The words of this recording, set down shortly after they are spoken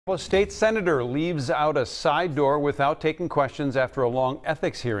A state senator leaves out a side door without taking questions after a long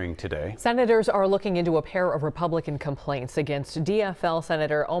ethics hearing today. Senators are looking into a pair of Republican complaints against DFL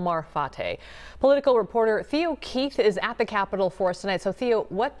Senator Omar Fateh. Political reporter Theo Keith is at the Capitol for us tonight. So Theo,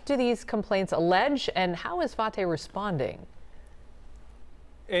 what do these complaints allege and how is Fateh responding?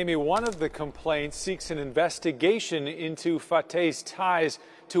 Amy, one of the complaints seeks an investigation into Fateh's ties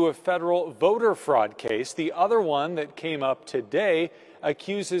to a federal voter fraud case. The other one that came up today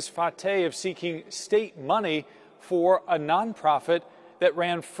accuses Fateh of seeking state money for a nonprofit that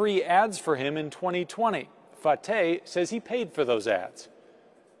ran free ads for him in 2020. Fateh says he paid for those ads.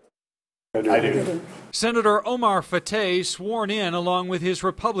 I do. Senator Omar Fateh sworn in along with his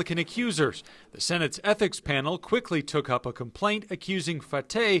Republican accusers. The Senate's ethics panel quickly took up a complaint accusing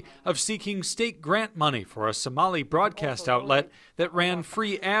Fateh of seeking state grant money for a Somali broadcast outlet that ran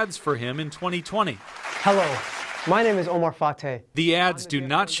free ads for him in 2020. Hello. My name is Omar Fateh. The ads do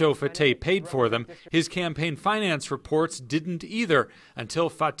not show Fateh paid for them. His campaign finance reports didn't either until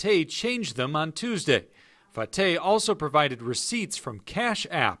Fateh changed them on Tuesday. Fateh also provided receipts from Cash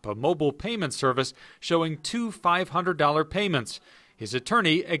App, a mobile payment service, showing two $500 payments. His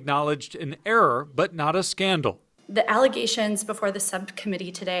attorney acknowledged an error, but not a scandal. The allegations before the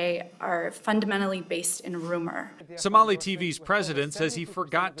subcommittee today are fundamentally based in rumor. Somali TV's president says he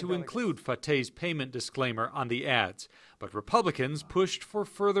forgot to include Fateh's payment disclaimer on the ads, but Republicans pushed for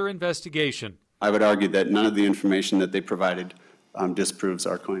further investigation. I would argue that none of the information that they provided disproves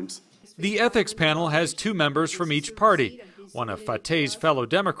our claims. The ethics panel has two members from each party. One of Fateh's fellow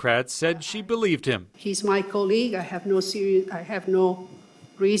Democrats said she believed him. He's my colleague. I have no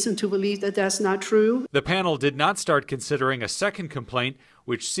reason to believe that that's not true. The panel did not start considering a second complaint,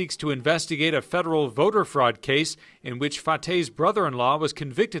 which seeks to investigate a federal voter fraud case in which Fateh's brother-in-law was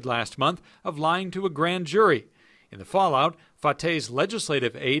convicted last month of lying to a grand jury. In the fallout, Fateh's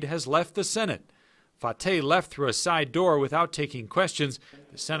legislative aide has left the Senate. Fateh left through a side door without taking questions.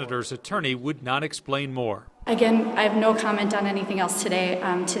 The senator's attorney would not explain more. Again, I have no comment on anything else today.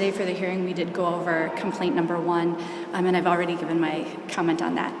 Today for the hearing, we did go over complaint number 1, and I've already given my comment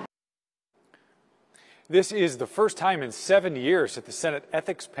on that. This is the first time in 7 years that the Senate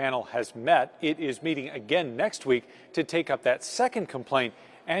Ethics Panel has met. It is meeting again next week to take up that second complaint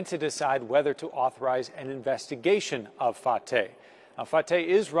and to decide whether to authorize an investigation of Fateh. Now, Fateh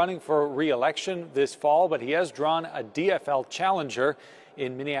is running for re-election this fall, but he has drawn a DFL challenger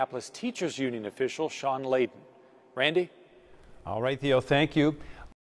in Minneapolis Teachers Union official Sean Layden. Randy? All right, Theo, thank you.